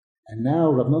And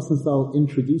now Rav Nasan Zal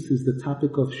introduces the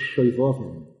topic of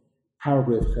SHOVaVIM.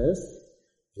 Paragraph Ches,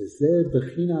 V'zeh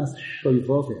bechinas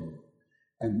SHOVaVIM.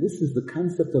 And this is the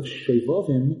concept of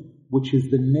SHOVaVIM, which is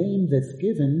the name that's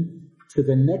given to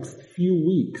the next few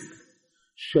weeks.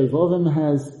 SHOVaVIM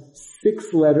has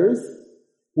 6 letters,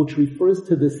 which refers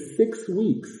to the 6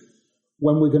 weeks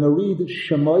when we're going to read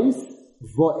Shemos,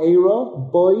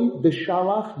 Va'era, Boy,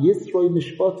 B'Shalach, Yisroi,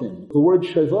 Mishpatim. The word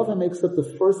SHOVaVIM makes up the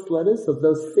first letters of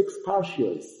those 6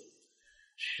 Parshios.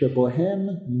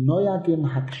 Shebohem Noyagim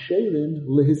Haksherin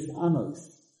Lehisanos,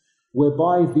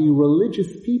 whereby the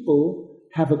religious people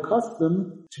have a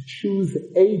custom to choose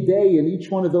a day in each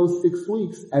one of those 6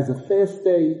 weeks as a fast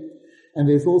day. And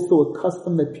there's also a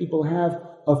custom that people have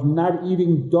of not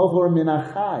eating dovar min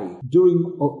achai during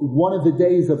one of the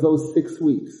days of those 6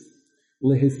 weeks.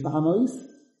 Lehisanos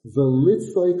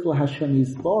v'litzoik laHashem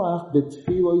yisborach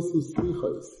b'tfilos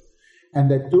u'slichos. And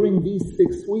that during these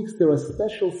 6 weeks there are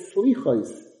special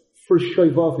slichos for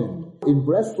SHOVaVIM. In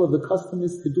Breslov the custom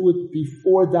is to do it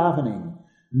before davening.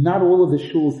 Not all of the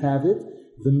shuls have it.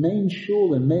 The main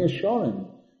shul in Mea Shearim,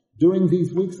 during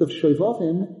these weeks of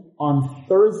SHOVaVIM, on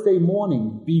Thursday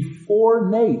morning, before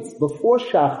Nates, before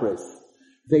Shachris,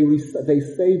 they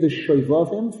say the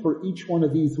SHOVaVIM for each one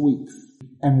of these weeks.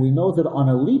 And we know that on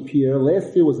a leap year,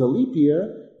 last year was a leap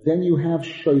year, then you have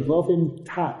SHOVaVIM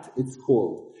Tat, it's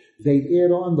called. They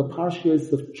add on the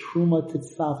Parshios of Truma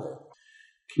Tetzaveh.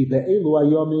 Ki be'elu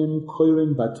ayomim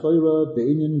koirim batoira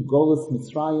be'inin golas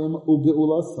Mitzrayim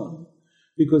u'ge'ulasan.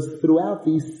 Because throughout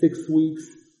these 6 weeks,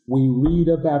 we read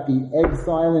about the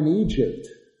exile in Egypt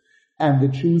and the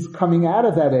Jews coming out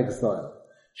of that exile.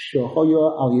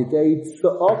 Shehoya al yedei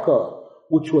tza'aka,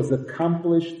 which was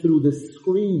accomplished through the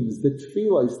screams, the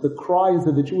tefillos, the cries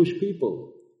of the Jewish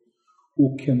people.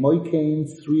 Ukemoikein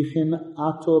tzrichin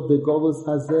ato begolos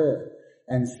hazeh.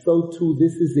 And so too,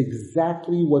 this is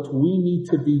exactly what we need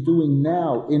to be doing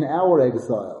now in our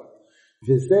exile.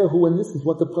 V'zehu, and this is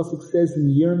what the pasuk says in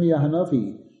Yirmiyah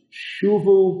Hanavi,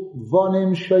 Shuvu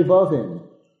vonim SHOVaVIM.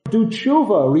 Do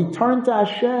tshuva, return to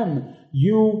Hashem,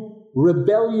 you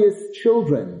rebellious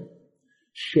children.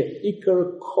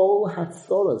 She'ikar kol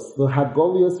hatzoros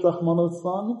v'hagolios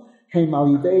rachmanosan hem al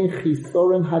yidei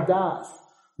chisoren hadas.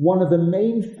 One of the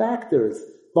main factors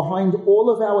behind all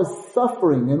of our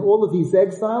suffering and all of these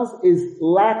exiles is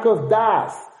lack of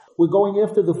das. We're going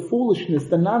after the foolishness,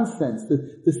 the nonsense,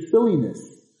 the silliness.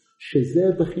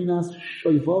 Shezeh bechinas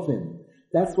SHOVaVIM.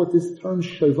 That's what this term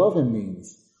SHOVaVIM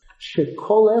means.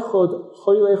 Shekol echod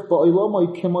choylech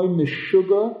ba'olamoi kemoi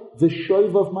meshuga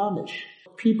v'shovav mamish.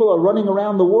 People are running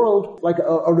around the world like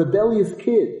a rebellious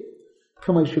kid.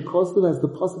 Kemoi shekosu, as the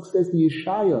pasuk says in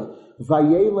Yeshaya,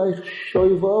 vayelech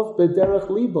shovav b'derech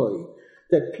liboi.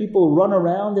 That people run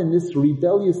around in this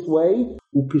rebellious way.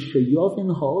 And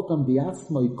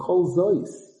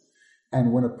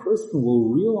when a person will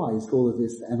realize all of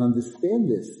this and understand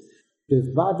this, the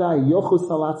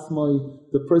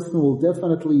person will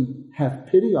definitely have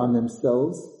pity on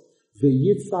themselves,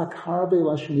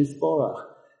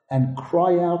 and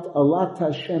cry out, Allah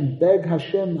Hashem, beg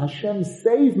Hashem, Hashem,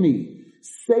 save me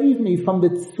from the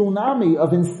tsunami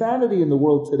of insanity in the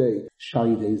world today.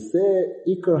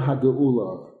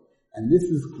 And this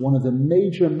is one of the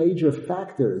major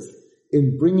factors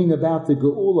in bringing about the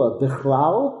Geula, the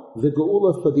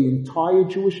Geula for the entire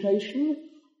Jewish nation,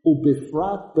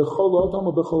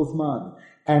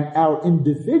 and our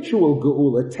individual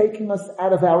Geula, taking us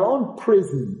out of our own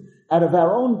prison, out of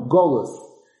our own Golos,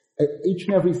 each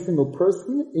and every single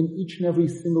person in each and every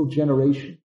single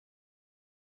generation.